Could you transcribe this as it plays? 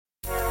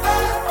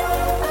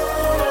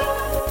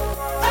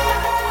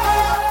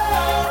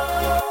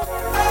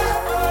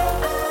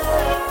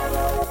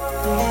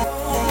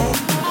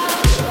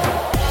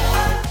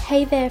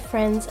there,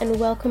 friends, and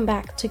welcome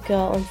back to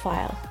Girl on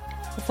Fire,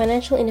 the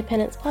financial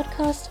independence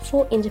podcast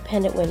for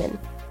independent women.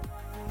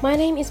 My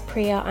name is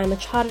Priya. I'm a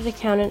chartered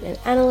accountant and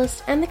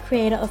analyst and the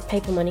creator of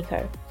Paper Money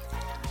Co.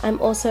 I'm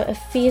also a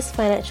fierce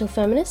financial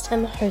feminist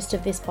and the host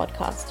of this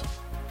podcast.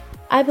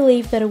 I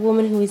believe that a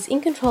woman who is in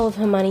control of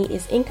her money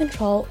is in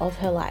control of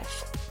her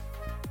life.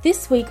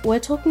 This week, we're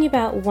talking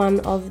about one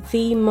of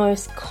the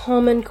most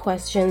common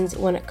questions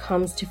when it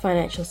comes to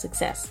financial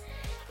success.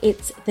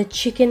 It's the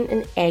chicken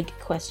and egg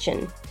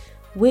question.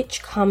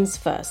 Which comes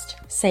first?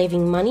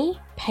 Saving money,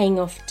 paying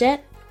off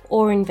debt,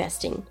 or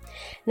investing?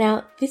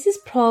 Now, this is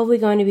probably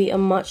going to be a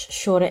much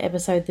shorter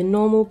episode than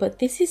normal, but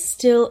this is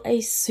still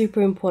a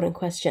super important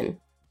question.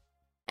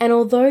 And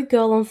although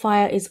Girl on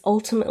Fire is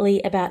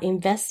ultimately about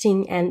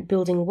investing and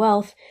building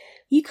wealth,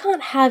 you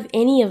can't have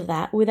any of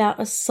that without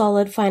a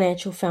solid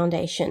financial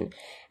foundation.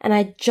 And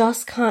I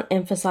just can't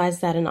emphasize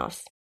that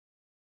enough.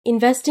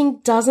 Investing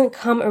doesn't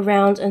come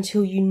around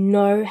until you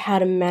know how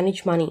to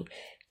manage money,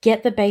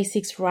 get the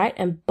basics right,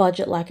 and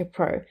budget like a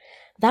pro.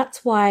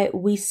 That's why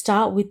we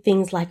start with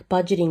things like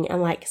budgeting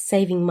and like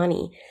saving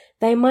money.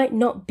 They might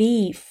not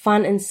be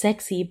fun and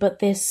sexy, but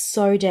they're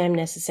so damn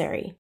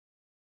necessary.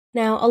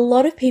 Now, a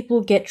lot of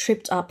people get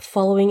tripped up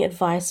following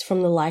advice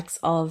from the likes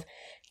of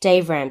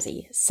Dave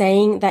Ramsey,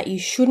 saying that you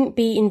shouldn't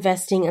be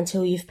investing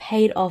until you've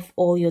paid off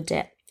all your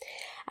debt.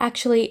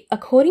 Actually,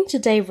 according to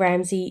Dave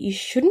Ramsey, you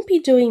shouldn't be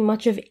doing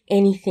much of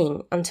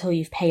anything until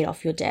you've paid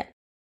off your debt.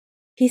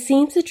 He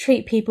seems to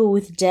treat people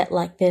with debt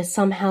like they're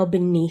somehow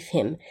beneath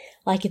him,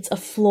 like it's a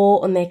flaw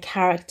on their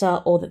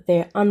character or that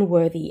they're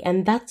unworthy,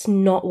 and that's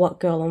not what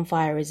Girl on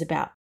Fire is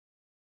about.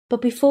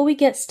 But before we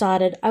get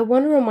started, I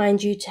want to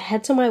remind you to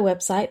head to my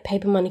website,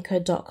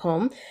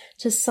 papermoneyco.com,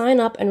 to sign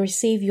up and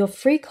receive your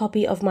free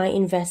copy of my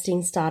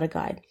investing starter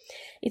guide.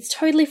 It's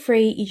totally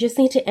free. You just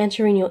need to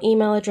enter in your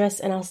email address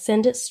and I'll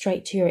send it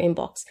straight to your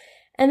inbox.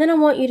 And then I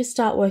want you to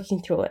start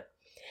working through it.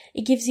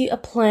 It gives you a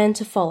plan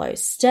to follow,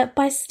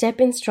 step-by-step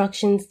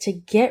instructions to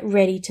get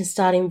ready to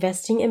start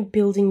investing and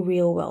building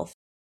real wealth.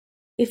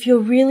 If you're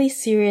really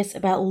serious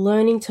about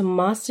learning to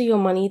master your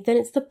money, then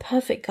it's the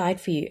perfect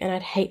guide for you, and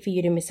I'd hate for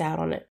you to miss out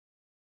on it.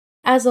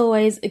 As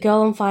always,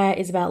 Girl on Fire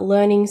is about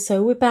learning,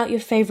 so whip out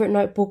your favorite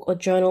notebook or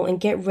journal and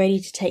get ready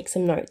to take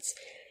some notes.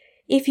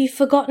 If you've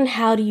forgotten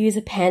how to use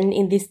a pen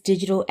in this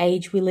digital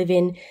age we live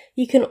in,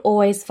 you can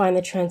always find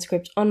the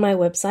transcript on my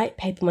website,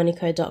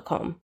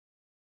 papermoneyco.com.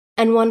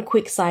 And one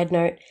quick side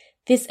note,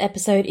 this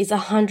episode is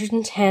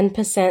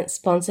 110%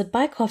 sponsored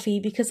by coffee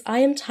because I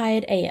am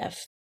tired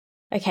AF.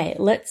 Okay,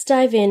 let's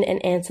dive in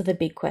and answer the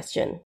big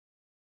question.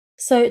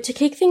 So to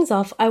kick things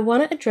off, I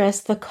want to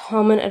address the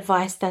common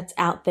advice that's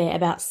out there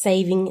about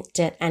saving,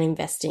 debt, and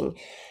investing.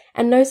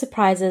 And no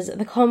surprises,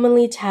 the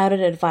commonly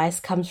touted advice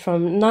comes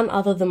from none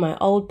other than my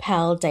old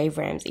pal, Dave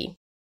Ramsey.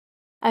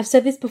 I've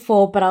said this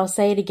before, but I'll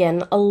say it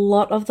again. A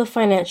lot of the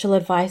financial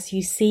advice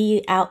you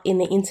see out in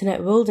the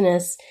internet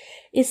wilderness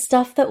is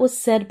stuff that was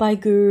said by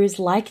gurus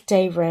like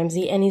Dave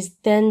Ramsey and is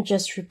then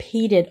just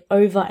repeated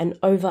over and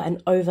over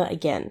and over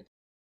again.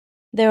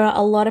 There are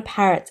a lot of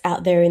parrots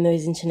out there in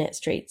those internet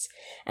streets,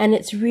 and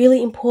it's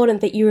really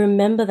important that you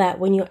remember that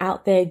when you're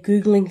out there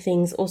Googling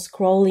things or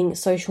scrolling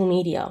social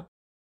media.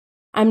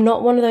 I'm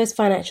not one of those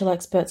financial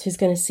experts who's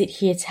going to sit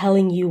here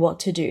telling you what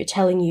to do,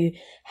 telling you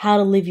how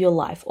to live your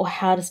life or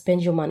how to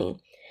spend your money.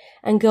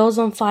 And Girls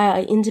on Fire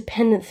are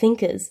independent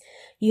thinkers.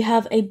 You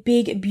have a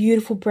big,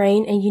 beautiful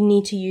brain and you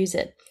need to use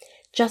it.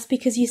 Just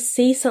because you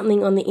see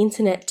something on the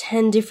internet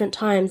 10 different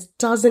times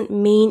doesn't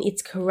mean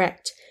it's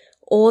correct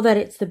or that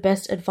it's the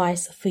best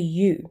advice for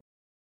you.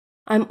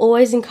 I'm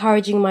always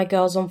encouraging my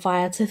Girls on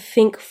Fire to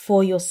think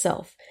for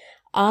yourself.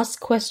 Ask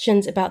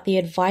questions about the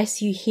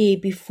advice you hear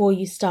before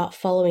you start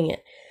following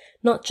it.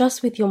 Not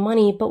just with your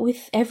money, but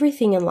with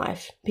everything in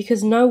life.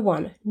 Because no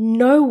one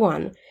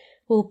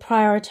will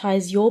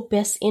prioritize your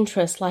best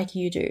interest like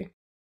you do.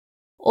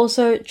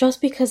 Also,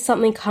 just because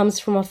something comes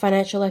from a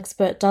financial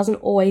expert doesn't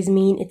always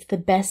mean it's the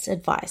best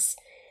advice.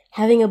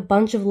 Having a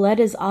bunch of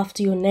letters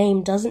after your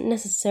name doesn't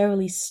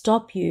necessarily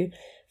stop you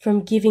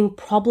from giving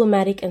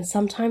problematic and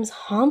sometimes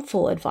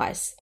harmful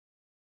advice.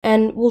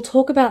 And we'll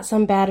talk about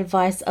some bad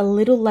advice a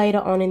little later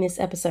on in this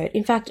episode.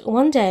 In fact,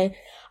 one day,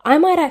 I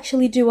might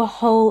actually do a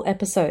whole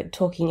episode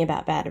talking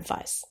about bad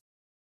advice.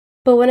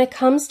 But when it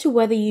comes to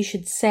whether you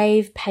should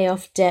save, pay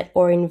off debt,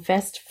 or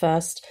invest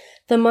first,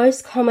 the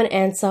most common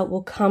answer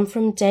will come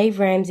from Dave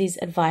Ramsey's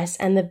advice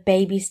and the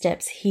baby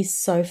steps he's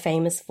so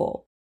famous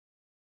for.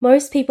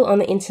 Most people on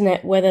the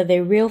internet, whether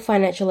they're real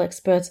financial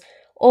experts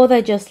or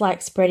they just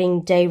like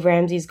spreading Dave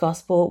Ramsey's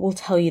gospel, will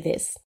tell you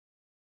this.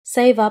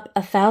 Save up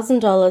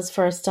 $1,000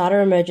 for a starter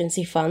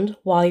emergency fund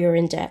while you're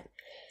in debt.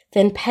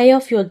 Then pay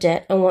off your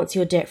debt, and once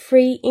you're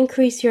debt-free,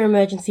 increase your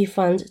emergency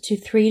fund to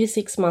 3 to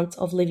 6 months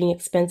of living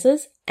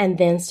expenses and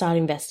then start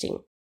investing.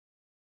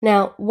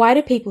 Now, why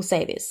do people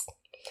say this?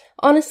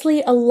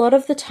 Honestly, a lot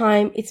of the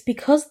time, it's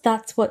because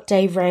that's what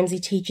Dave Ramsey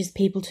teaches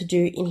people to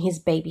do in his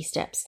baby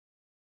steps.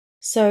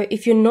 So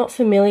if you're not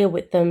familiar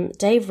with them,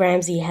 Dave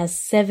Ramsey has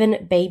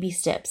 7 baby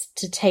steps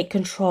to take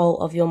control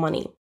of your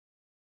money.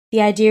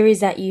 The idea is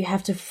that you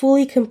have to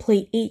fully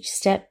complete each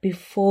step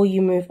before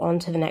you move on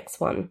to the next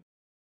one.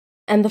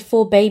 And the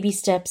 4 baby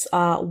steps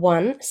are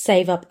 1.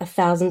 Save up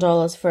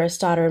 $1,000 for a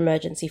starter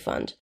emergency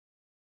fund.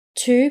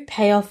 2.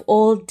 Pay off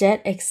all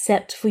debt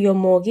except for your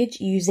mortgage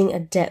using a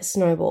debt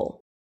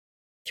snowball.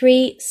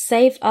 3.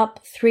 Save up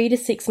 3 to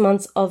 6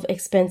 months of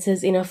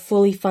expenses in a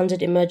fully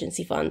funded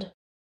emergency fund.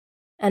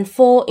 And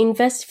 4.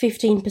 Invest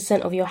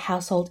 15% of your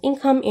household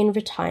income in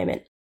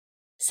retirement.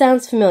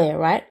 Sounds familiar,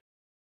 right?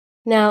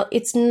 Now,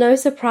 it's no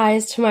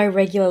surprise to my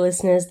regular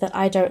listeners that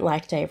I don't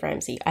like Dave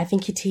Ramsey. I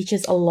think he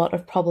teaches a lot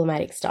of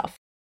problematic stuff.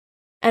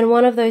 And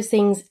one of those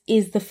things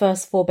is the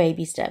first 4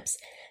 baby steps.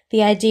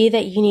 The idea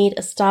that you need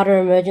a starter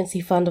emergency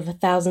fund of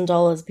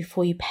 $1,000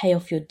 before you pay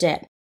off your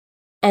debt.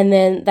 And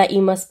then that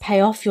you must pay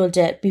off your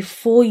debt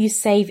before you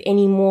save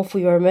any more for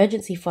your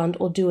emergency fund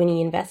or do any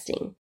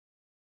investing.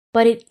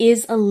 But it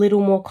is a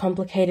little more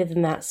complicated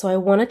than that, so I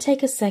want to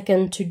take a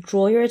second to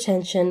draw your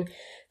attention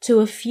to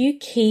a few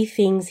key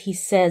things he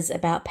says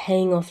about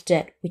paying off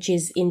debt, which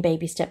is in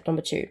baby step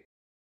number 2.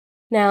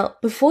 Now,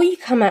 before you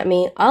come at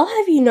me, I'll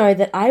have you know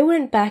that I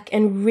went back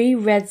and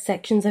reread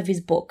sections of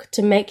his book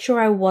to make sure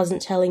I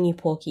wasn't telling you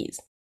porkies.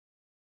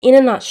 In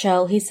a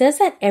nutshell, he says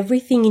that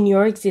everything in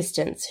your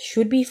existence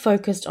should be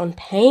focused on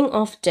paying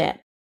off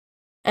debt.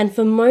 And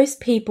for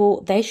most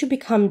people, they should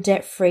become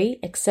debt-free,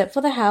 except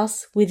for the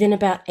house, within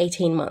about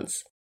 18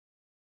 months.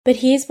 But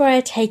here's where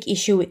I take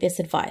issue with this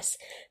advice.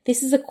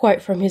 This is a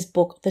quote from his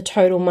book, The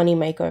Total Money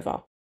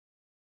Makeover.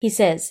 He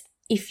says,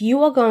 if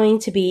you are going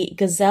to be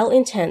gazelle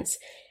intense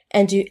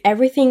and do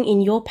everything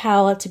in your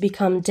power to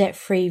become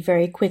debt-free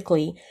very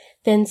quickly,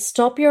 then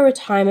stop your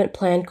retirement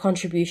plan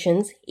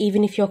contributions,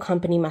 even if your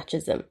company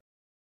matches them.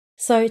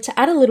 So to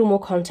add a little more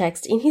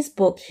context, in his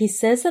book, he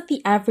says that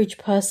the average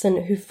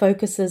person who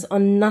focuses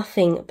on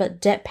nothing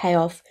but debt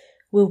payoff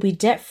will be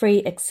debt-free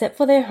except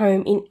for their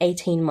home in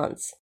 18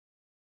 months.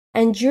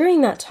 And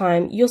during that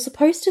time, you're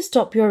supposed to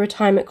stop your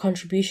retirement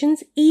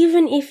contributions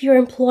even if your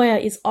employer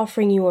is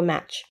offering you a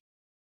match.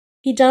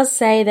 He does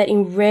say that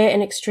in rare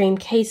and extreme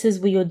cases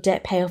where your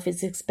debt payoff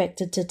is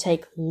expected to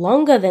take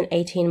longer than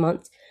 18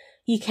 months,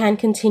 you can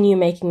continue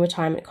making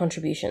retirement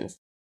contributions.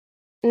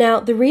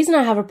 Now, the reason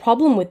I have a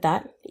problem with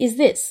that is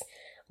this.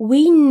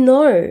 We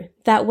know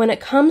that when it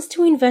comes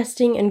to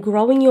investing and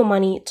growing your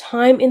money,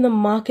 time in the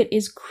market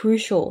is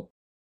crucial.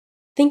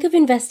 Think of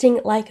investing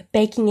like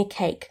baking a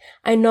cake.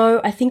 I know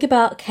I think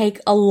about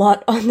cake a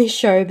lot on this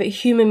show, but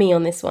humor me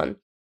on this one.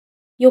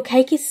 Your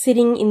cake is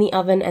sitting in the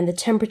oven and the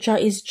temperature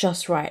is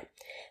just right.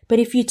 But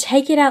if you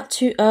take it out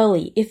too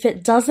early, if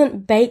it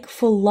doesn't bake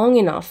for long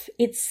enough,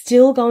 it's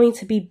still going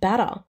to be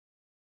batter.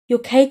 Your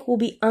cake will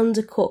be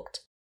undercooked.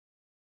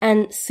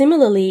 And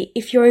similarly,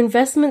 if your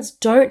investments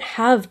don't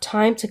have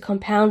time to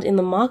compound in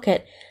the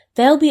market,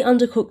 they'll be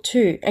undercooked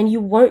too, and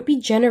you won't be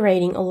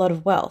generating a lot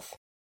of wealth.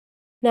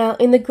 Now,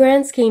 in the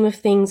grand scheme of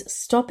things,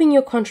 stopping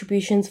your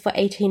contributions for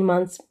 18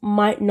 months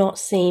might not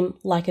seem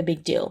like a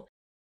big deal.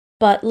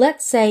 But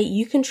let's say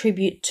you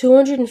contribute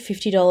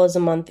 $250 a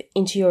month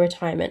into your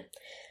retirement,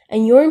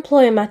 and your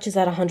employer matches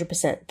at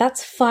 100%.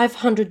 That's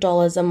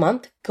 $500 a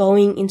month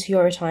going into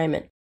your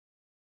retirement.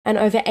 And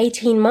over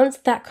 18 months,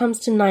 that comes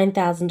to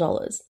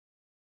 $9,000.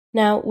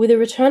 Now, with a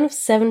return of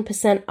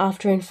 7%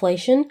 after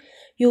inflation,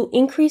 you'll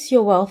increase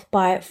your wealth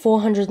by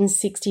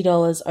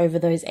 $460 over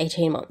those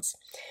 18 months.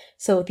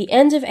 So at the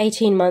end of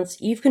 18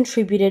 months, you've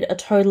contributed a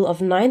total of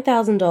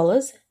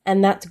 $9,000,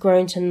 and that's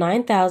grown to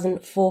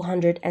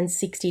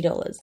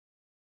 $9,460.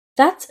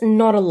 That's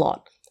not a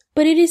lot,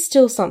 but it is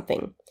still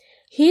something.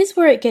 Here's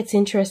where it gets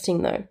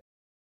interesting though.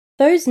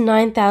 Those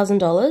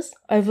 $9,000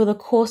 over the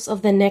course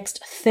of the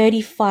next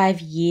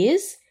 35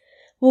 years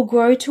will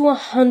grow to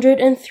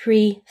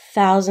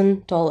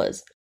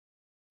 $103,000.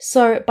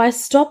 So by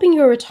stopping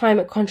your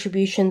retirement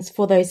contributions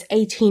for those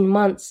 18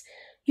 months,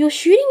 you're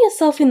shooting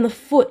yourself in the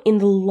foot in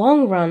the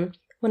long run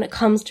when it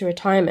comes to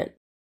retirement.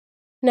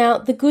 Now,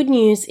 the good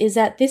news is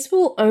that this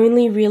will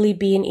only really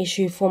be an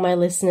issue for my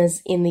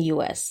listeners in the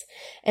US.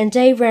 And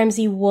Dave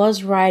Ramsey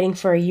was writing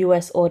for a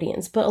US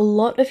audience, but a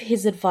lot of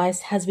his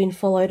advice has been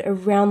followed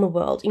around the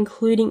world,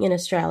 including in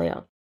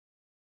Australia.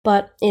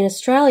 But in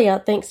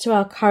Australia, thanks to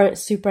our current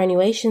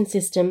superannuation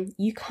system,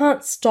 you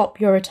can't stop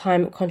your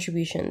retirement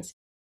contributions.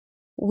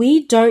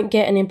 We don't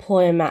get an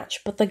employer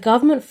match, but the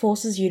government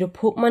forces you to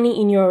put money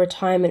in your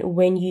retirement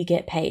when you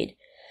get paid.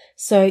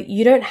 So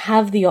you don't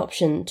have the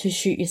option to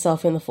shoot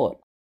yourself in the foot.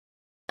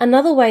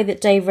 Another way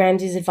that Dave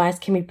Ramsey's advice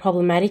can be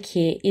problematic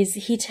here is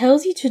he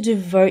tells you to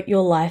devote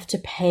your life to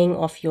paying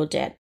off your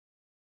debt.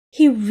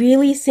 He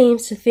really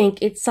seems to think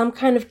it's some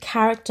kind of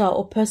character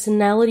or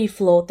personality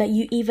flaw that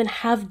you even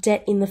have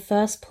debt in the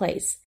first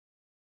place.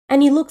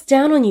 And he looks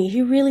down on you,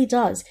 he really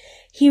does.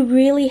 He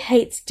really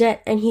hates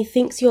debt and he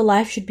thinks your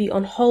life should be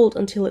on hold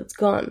until it's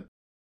gone.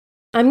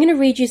 I'm going to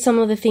read you some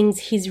of the things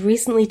he's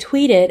recently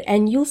tweeted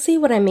and you'll see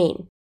what I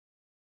mean.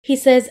 He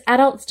says,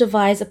 adults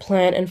devise a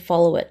plan and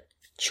follow it.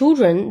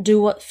 Children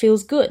do what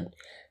feels good.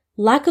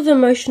 Lack of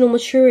emotional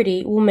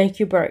maturity will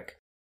make you broke.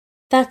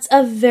 That's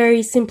a very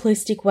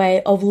simplistic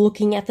way of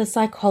looking at the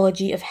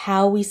psychology of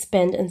how we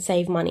spend and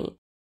save money.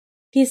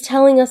 He's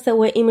telling us that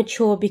we're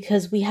immature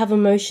because we have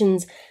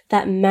emotions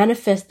that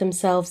manifest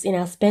themselves in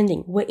our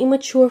spending. We're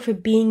immature for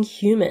being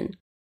human.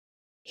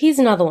 Here's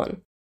another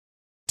one.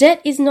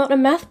 Debt is not a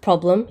math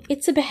problem,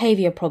 it's a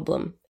behavior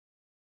problem.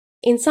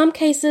 In some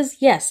cases,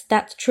 yes,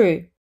 that's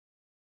true.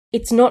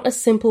 It's not a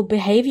simple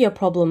behavior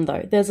problem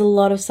though. There's a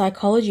lot of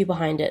psychology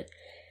behind it.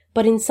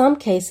 But in some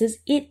cases,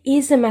 it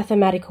is a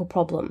mathematical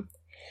problem.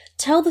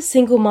 Tell the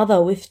single mother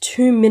with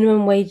 2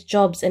 minimum wage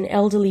jobs and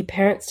elderly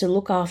parents to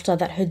look after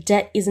that her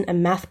debt isn't a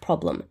math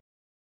problem.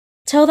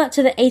 Tell that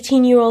to the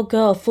 18-year-old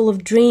girl full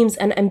of dreams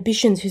and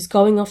ambitions who's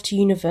going off to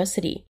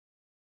university.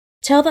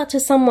 Tell that to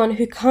someone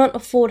who can't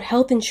afford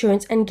health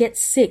insurance and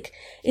gets sick.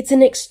 It's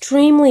an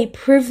extremely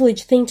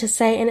privileged thing to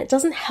say and it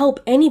doesn't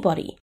help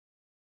anybody.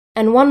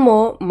 And one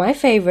more, my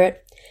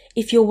favorite.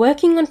 If you're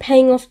working on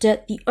paying off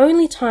debt, the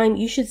only time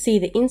you should see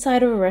the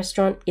inside of a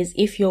restaurant is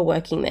if you're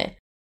working there.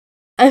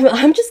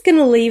 I'm just going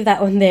to leave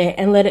that one there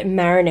and let it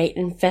marinate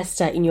and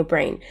fester in your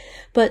brain.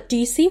 But do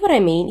you see what I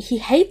mean? He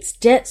hates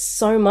debt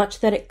so much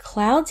that it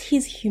clouds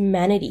his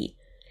humanity.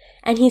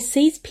 And he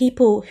sees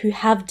people who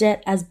have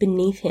debt as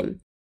beneath him.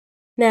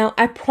 Now,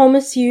 I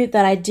promise you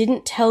that I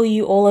didn't tell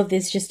you all of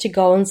this just to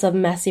go on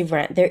some massive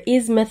rant. There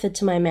is method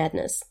to my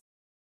madness.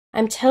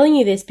 I'm telling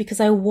you this because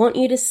I want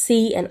you to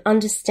see and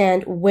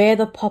understand where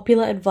the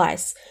popular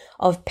advice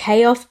of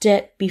pay off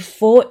debt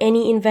before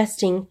any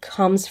investing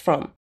comes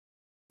from.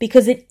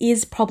 Because it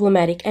is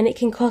problematic and it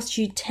can cost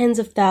you tens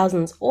of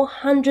thousands or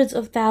hundreds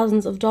of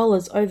thousands of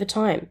dollars over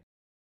time.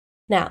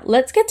 Now,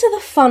 let's get to the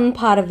fun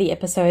part of the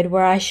episode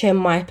where I share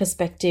my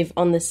perspective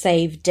on the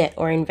save, debt,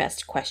 or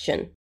invest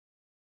question.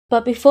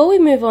 But before we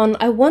move on,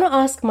 I want to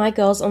ask my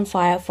girls on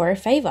fire for a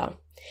favor.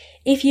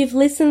 If you've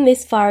listened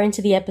this far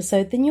into the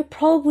episode, then you're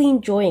probably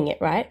enjoying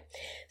it, right?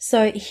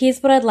 So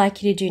here's what I'd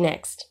like you to do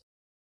next.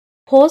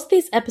 Pause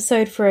this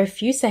episode for a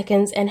few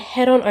seconds and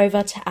head on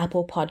over to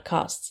Apple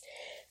Podcasts.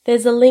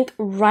 There's a link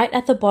right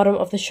at the bottom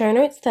of the show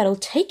notes that'll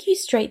take you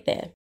straight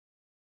there.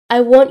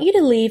 I want you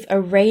to leave a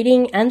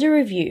rating and a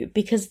review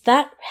because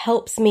that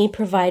helps me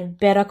provide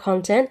better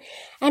content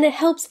and it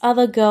helps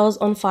other girls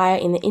on fire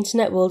in the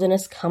internet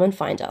wilderness come and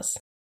find us.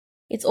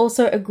 It's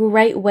also a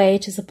great way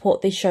to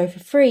support this show for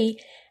free,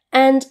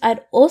 and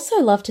I'd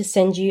also love to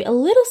send you a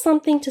little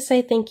something to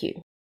say thank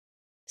you.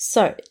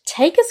 So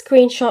take a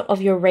screenshot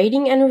of your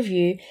rating and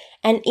review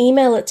and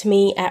email it to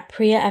me at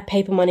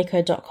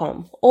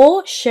priya@papermoneyco.com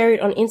or share it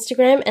on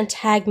Instagram and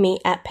tag me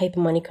at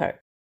papermoneyco.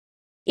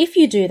 If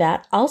you do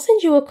that, I'll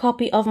send you a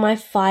copy of my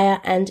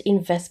FIRE and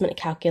investment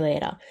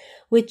calculator,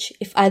 which,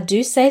 if I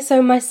do say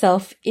so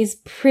myself, is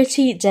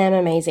pretty damn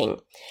amazing.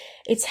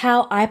 It's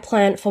how I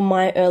plan for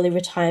my early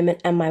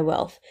retirement and my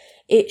wealth.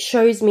 It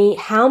shows me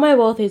how my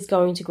wealth is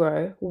going to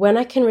grow, when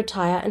I can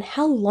retire, and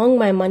how long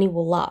my money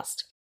will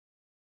last.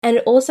 And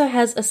it also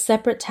has a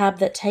separate tab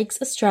that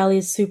takes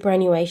Australia's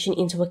superannuation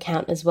into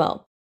account as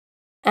well.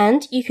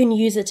 And you can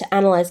use it to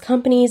analyze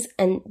companies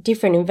and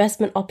different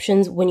investment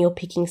options when you're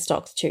picking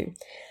stocks too.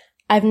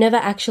 I've never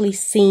actually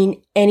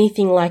seen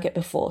anything like it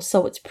before,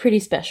 so it's pretty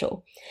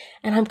special.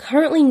 And I'm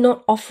currently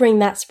not offering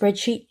that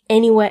spreadsheet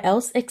anywhere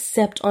else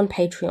except on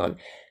Patreon.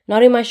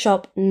 Not in my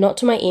shop, not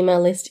to my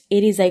email list,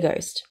 it is a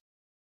ghost.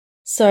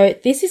 So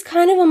this is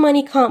kind of a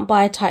money can't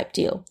buy type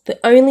deal. The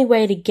only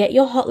way to get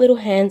your hot little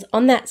hands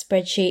on that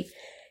spreadsheet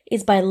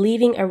is by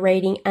leaving a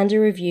rating and a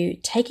review,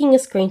 taking a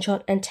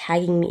screenshot and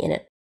tagging me in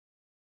it.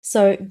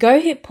 So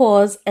go hit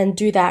pause and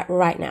do that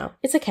right now.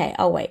 It's okay,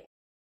 I'll wait.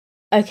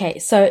 Okay,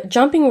 so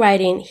jumping right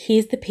in,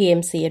 here's the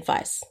PMC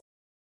advice.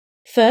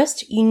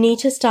 First, you need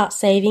to start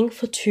saving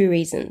for 2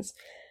 reasons.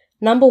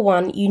 Number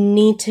 1, you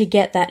need to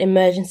get that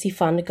emergency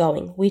fund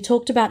going. We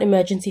talked about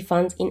emergency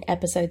funds in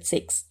episode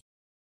 6.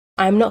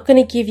 I'm not going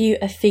to give you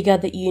a figure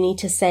that you need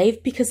to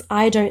save because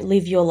I don't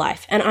live your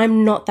life and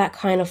I'm not that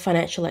kind of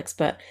financial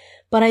expert,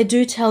 but I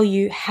do tell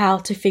you how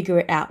to figure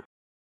it out.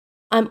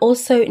 I'm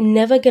also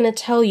never going to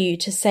tell you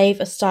to save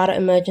a starter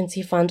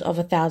emergency fund of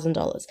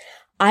 $1,000.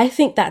 I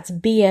think that's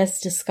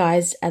BS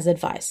disguised as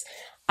advice.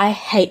 I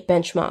hate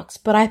benchmarks,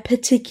 but I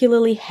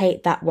particularly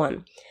hate that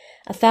one.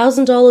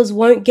 $1,000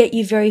 won't get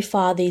you very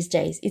far these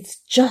days. It's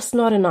just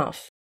not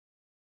enough.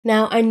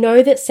 Now, I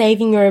know that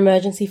saving your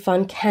emergency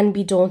fund can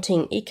be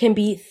daunting. It can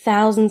be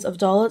thousands of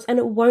dollars and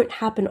it won't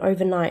happen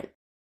overnight.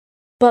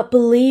 But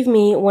believe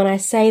me when I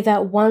say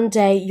that one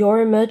day your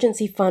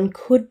emergency fund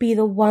could be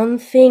the one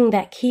thing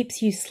that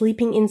keeps you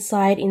sleeping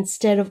inside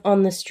instead of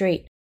on the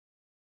street.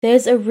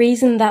 There's a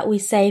reason that we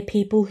say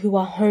people who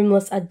are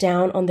homeless are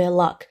down on their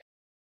luck.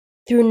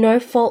 Through no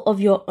fault of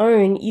your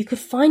own, you could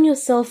find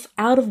yourself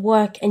out of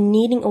work and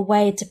needing a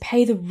way to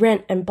pay the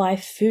rent and buy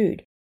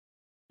food.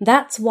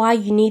 That's why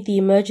you need the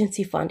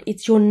emergency fund.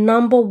 It's your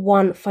number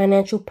 1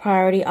 financial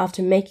priority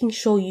after making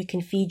sure you can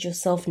feed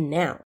yourself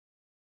now.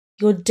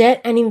 Your debt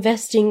and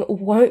investing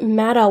won't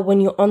matter when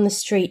you're on the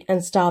street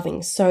and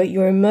starving, so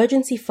your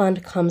emergency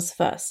fund comes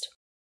first.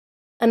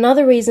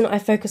 Another reason I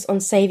focus on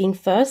saving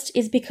first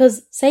is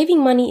because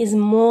saving money is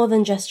more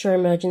than just your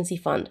emergency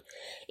fund.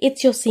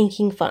 It's your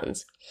sinking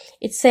funds.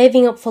 It's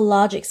saving up for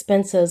large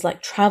expenses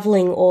like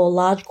traveling or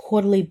large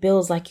quarterly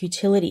bills like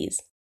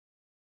utilities.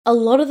 A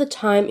lot of the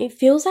time, it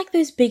feels like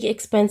those big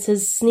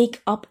expenses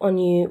sneak up on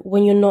you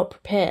when you're not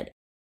prepared.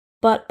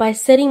 But by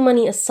setting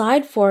money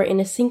aside for it in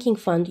a sinking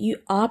fund, you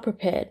are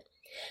prepared.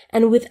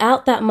 And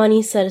without that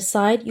money set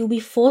aside, you'll be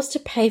forced to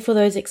pay for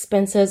those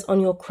expenses on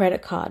your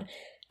credit card.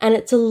 And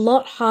it's a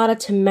lot harder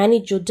to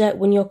manage your debt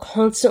when you're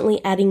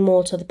constantly adding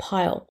more to the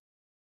pile.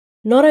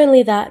 Not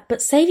only that,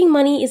 but saving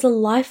money is a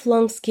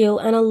lifelong skill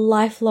and a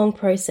lifelong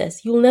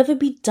process. You'll never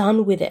be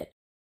done with it.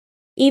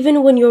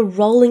 Even when you're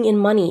rolling in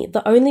money,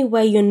 the only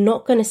way you're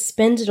not going to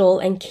spend it all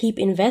and keep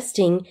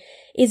investing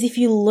is if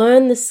you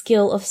learn the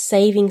skill of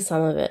saving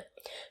some of it.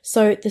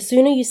 So the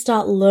sooner you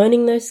start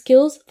learning those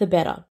skills, the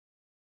better.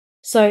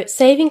 So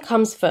saving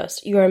comes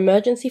first, your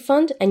emergency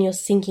fund and your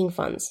sinking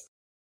funds.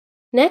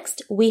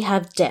 Next, we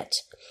have debt.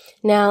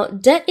 Now,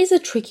 debt is a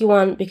tricky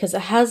one because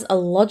it has a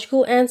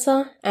logical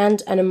answer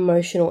and an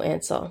emotional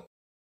answer.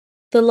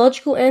 The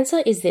logical answer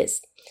is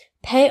this: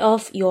 pay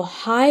off your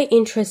high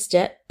interest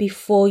debt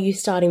before you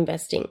start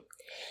investing.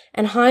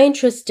 And high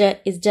interest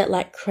debt is debt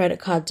like credit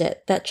card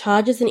debt that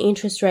charges an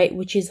interest rate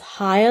which is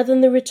higher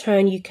than the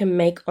return you can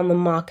make on the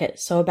market,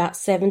 so about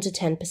 7 to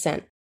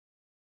 10%.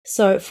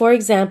 So, for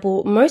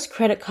example, most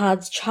credit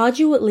cards charge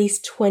you at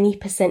least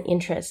 20%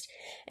 interest.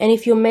 And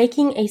if you're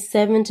making a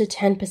 7 to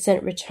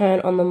 10% return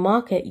on the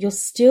market, you're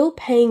still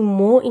paying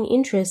more in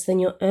interest than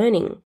you're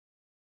earning.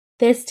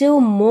 There's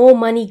still more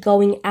money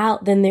going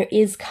out than there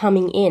is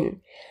coming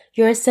in.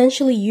 You're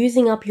essentially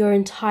using up your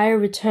entire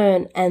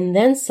return and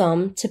then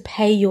some to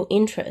pay your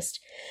interest.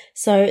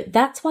 So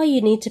that's why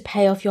you need to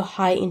pay off your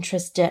high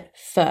interest debt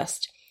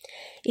first.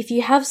 If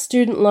you have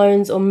student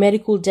loans or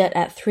medical debt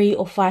at 3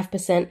 or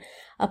 5%,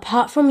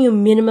 apart from your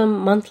minimum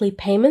monthly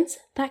payments,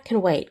 that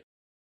can wait.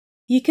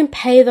 You can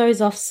pay those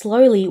off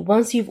slowly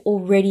once you've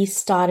already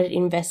started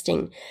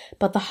investing,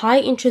 but the high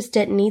interest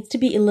debt needs to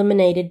be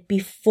eliminated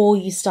before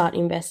you start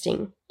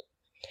investing.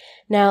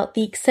 Now,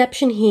 the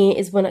exception here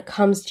is when it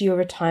comes to your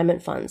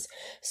retirement funds.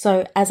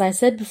 So, as I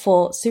said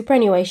before,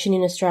 superannuation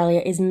in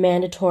Australia is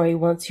mandatory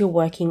once you're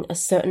working a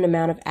certain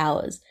amount of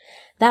hours.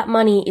 That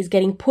money is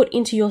getting put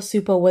into your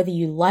super whether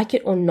you like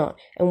it or not,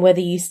 and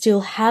whether you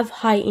still have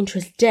high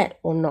interest debt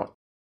or not.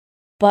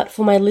 But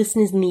for my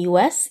listeners in the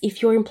US,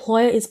 if your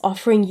employer is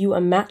offering you a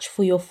match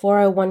for your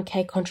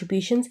 401k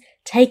contributions,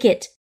 take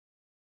it.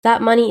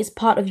 That money is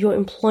part of your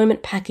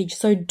employment package,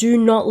 so do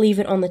not leave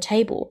it on the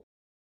table.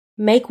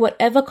 Make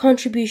whatever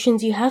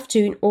contributions you have to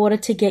in order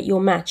to get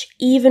your match,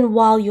 even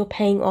while you're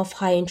paying off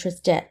high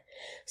interest debt.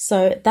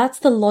 So that's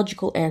the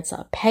logical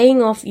answer,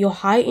 paying off your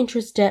high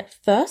interest debt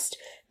first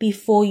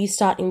before you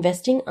start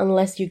investing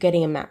unless you're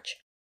getting a match.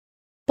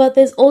 But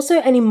there's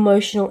also an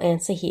emotional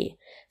answer here.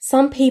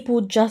 Some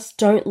people just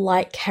don't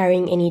like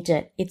carrying any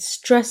debt. It's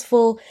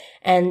stressful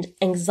and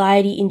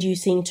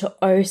anxiety-inducing to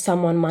owe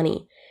someone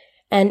money.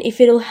 And if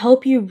it'll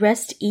help you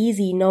rest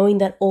easy knowing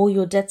that all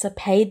your debts are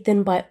paid,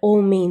 then by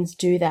all means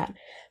do that.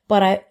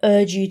 But I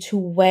urge you to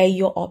weigh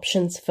your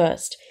options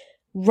first.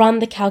 Run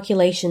the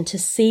calculation to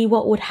see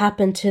what would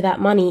happen to that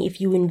money if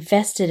you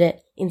invested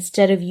it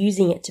instead of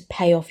using it to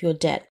pay off your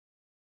debt.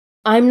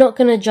 I'm not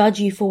going to judge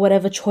you for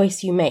whatever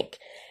choice you make.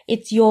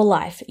 It's your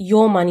life,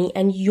 your money,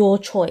 and your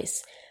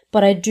choice.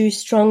 But I do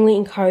strongly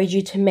encourage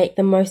you to make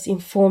the most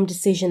informed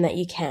decision that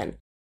you can.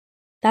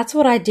 That's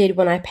what I did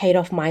when I paid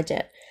off my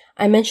debt.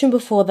 I mentioned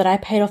before that I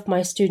paid off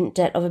my student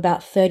debt of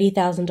about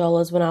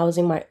 $30,000 when I was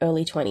in my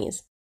early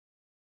 20s.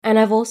 And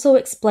I've also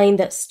explained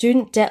that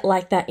student debt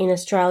like that in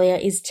Australia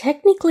is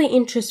technically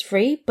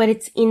interest-free, but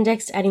it's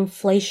indexed at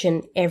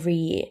inflation every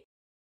year.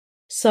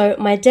 So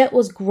my debt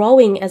was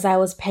growing as I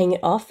was paying it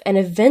off, and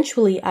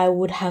eventually I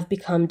would have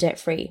become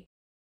debt-free.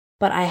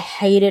 But I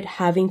hated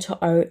having to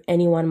owe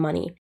anyone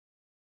money.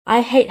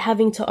 I hate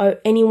having to owe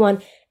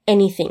anyone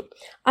anything.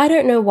 I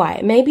don't know why.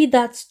 Maybe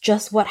that's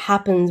just what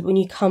happens when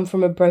you come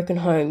from a broken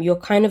home. You're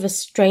kind of a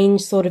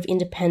strange sort of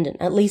independent,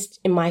 at least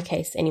in my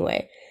case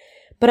anyway.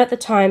 But at the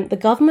time, the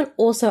government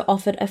also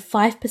offered a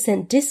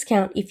 5%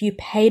 discount if you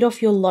paid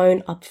off your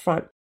loan up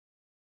front.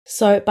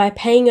 So by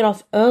paying it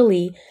off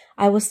early,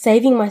 I was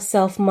saving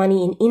myself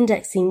money in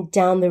indexing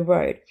down the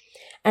road.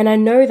 And I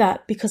know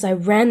that because I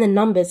ran the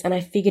numbers and I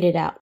figured it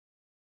out.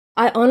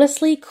 I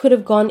honestly could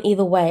have gone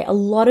either way. A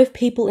lot of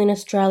people in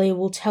Australia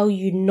will tell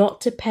you not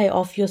to pay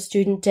off your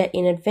student debt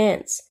in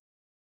advance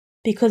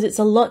because it's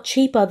a lot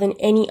cheaper than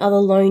any other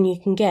loan you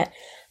can get.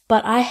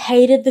 But I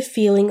hated the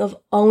feeling of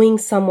owing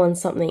someone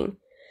something.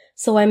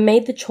 So I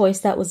made the choice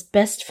that was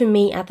best for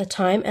me at the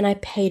time and I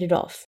paid it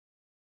off.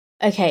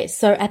 Okay,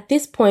 so at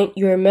this point,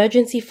 your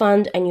emergency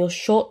fund and your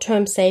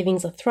short-term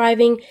savings are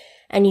thriving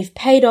and you've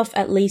paid off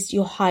at least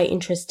your high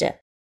interest debt.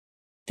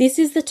 This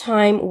is the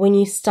time when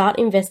you start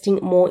investing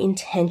more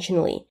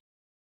intentionally.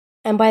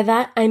 And by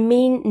that, I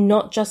mean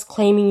not just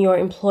claiming your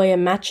employer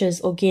matches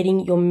or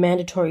getting your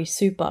mandatory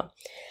super.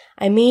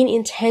 I mean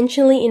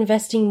intentionally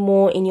investing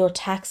more in your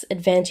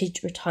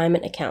tax-advantaged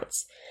retirement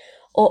accounts,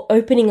 or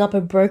opening up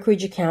a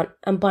brokerage account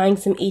and buying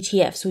some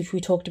ETFs, which we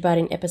talked about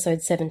in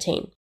episode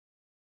 17.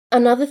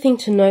 Another thing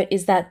to note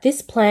is that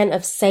this plan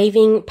of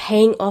saving,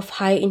 paying off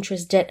higher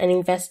interest debt and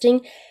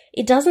investing,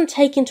 it doesn't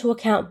take into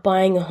account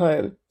buying a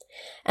home.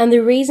 And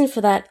the reason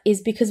for that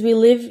is because we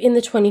live in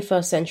the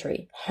 21st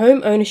century.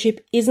 Home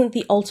ownership isn't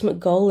the ultimate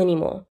goal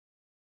anymore.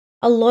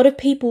 A lot of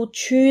people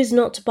choose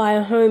not to buy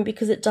a home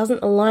because it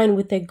doesn't align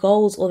with their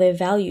goals or their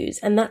values,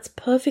 and that's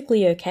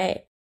perfectly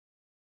okay.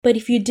 But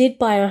if you did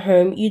buy a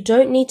home, you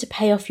don't need to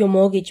pay off your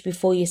mortgage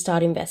before you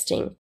start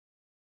investing.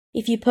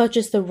 If you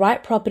purchase the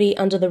right property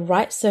under the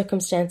right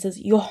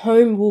circumstances, your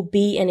home will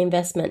be an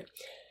investment.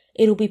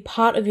 It'll be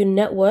part of your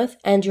net worth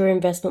and your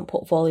investment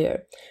portfolio.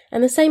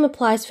 And the same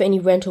applies for any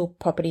rental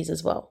properties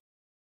as well.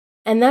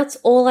 And that's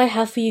all I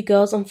have for you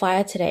girls on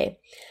fire today.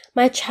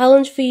 My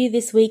challenge for you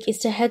this week is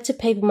to head to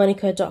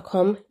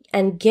papermoneyco.com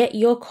and get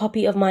your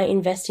copy of my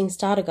investing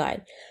starter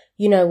guide.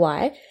 You know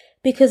why?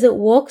 Because it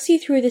walks you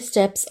through the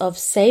steps of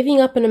saving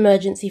up an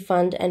emergency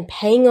fund and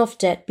paying off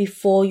debt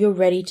before you're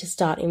ready to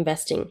start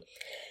investing.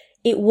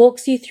 It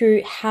walks you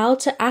through how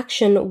to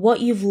action what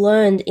you've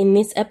learned in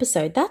this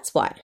episode. That's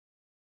why.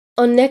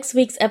 On next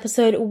week's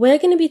episode, we're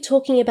going to be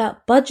talking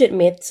about budget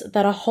myths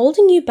that are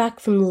holding you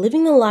back from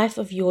living the life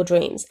of your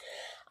dreams.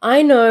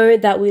 I know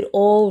that we'd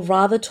all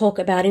rather talk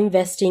about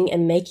investing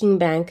and making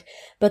bank,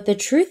 but the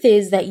truth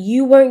is that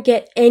you won't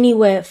get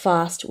anywhere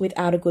fast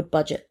without a good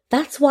budget.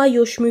 That's why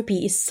your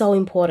schmoopy is so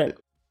important.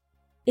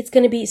 It's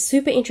going to be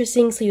super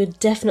interesting, so you're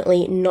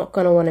definitely not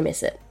going to want to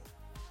miss it.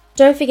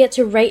 Don't forget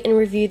to rate and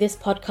review this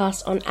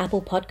podcast on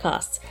Apple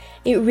Podcasts.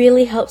 It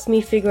really helps me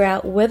figure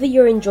out whether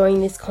you're enjoying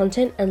this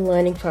content and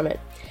learning from it.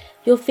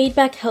 Your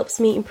feedback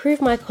helps me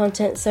improve my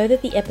content so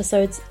that the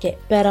episodes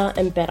get better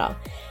and better.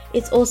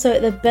 It's also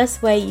the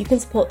best way you can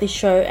support this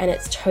show, and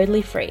it's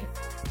totally free.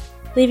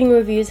 Leaving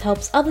reviews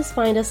helps others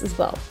find us as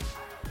well.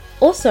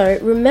 Also,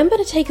 remember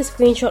to take a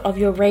screenshot of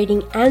your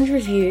rating and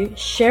review,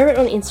 share it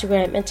on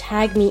Instagram, and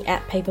tag me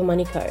at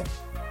PaperMoneyCo.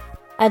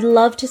 I'd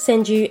love to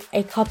send you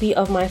a copy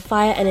of my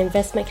FIRE and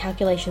investment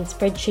calculation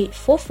spreadsheet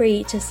for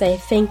free to say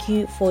thank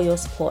you for your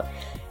support.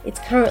 It's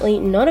currently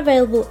not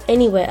available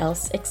anywhere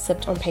else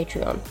except on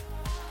Patreon.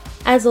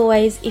 As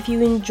always, if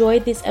you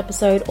enjoyed this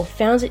episode or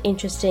found it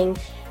interesting,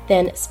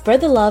 then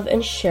spread the love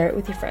and share it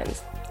with your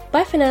friends.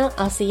 Bye for now,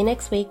 I'll see you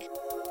next week.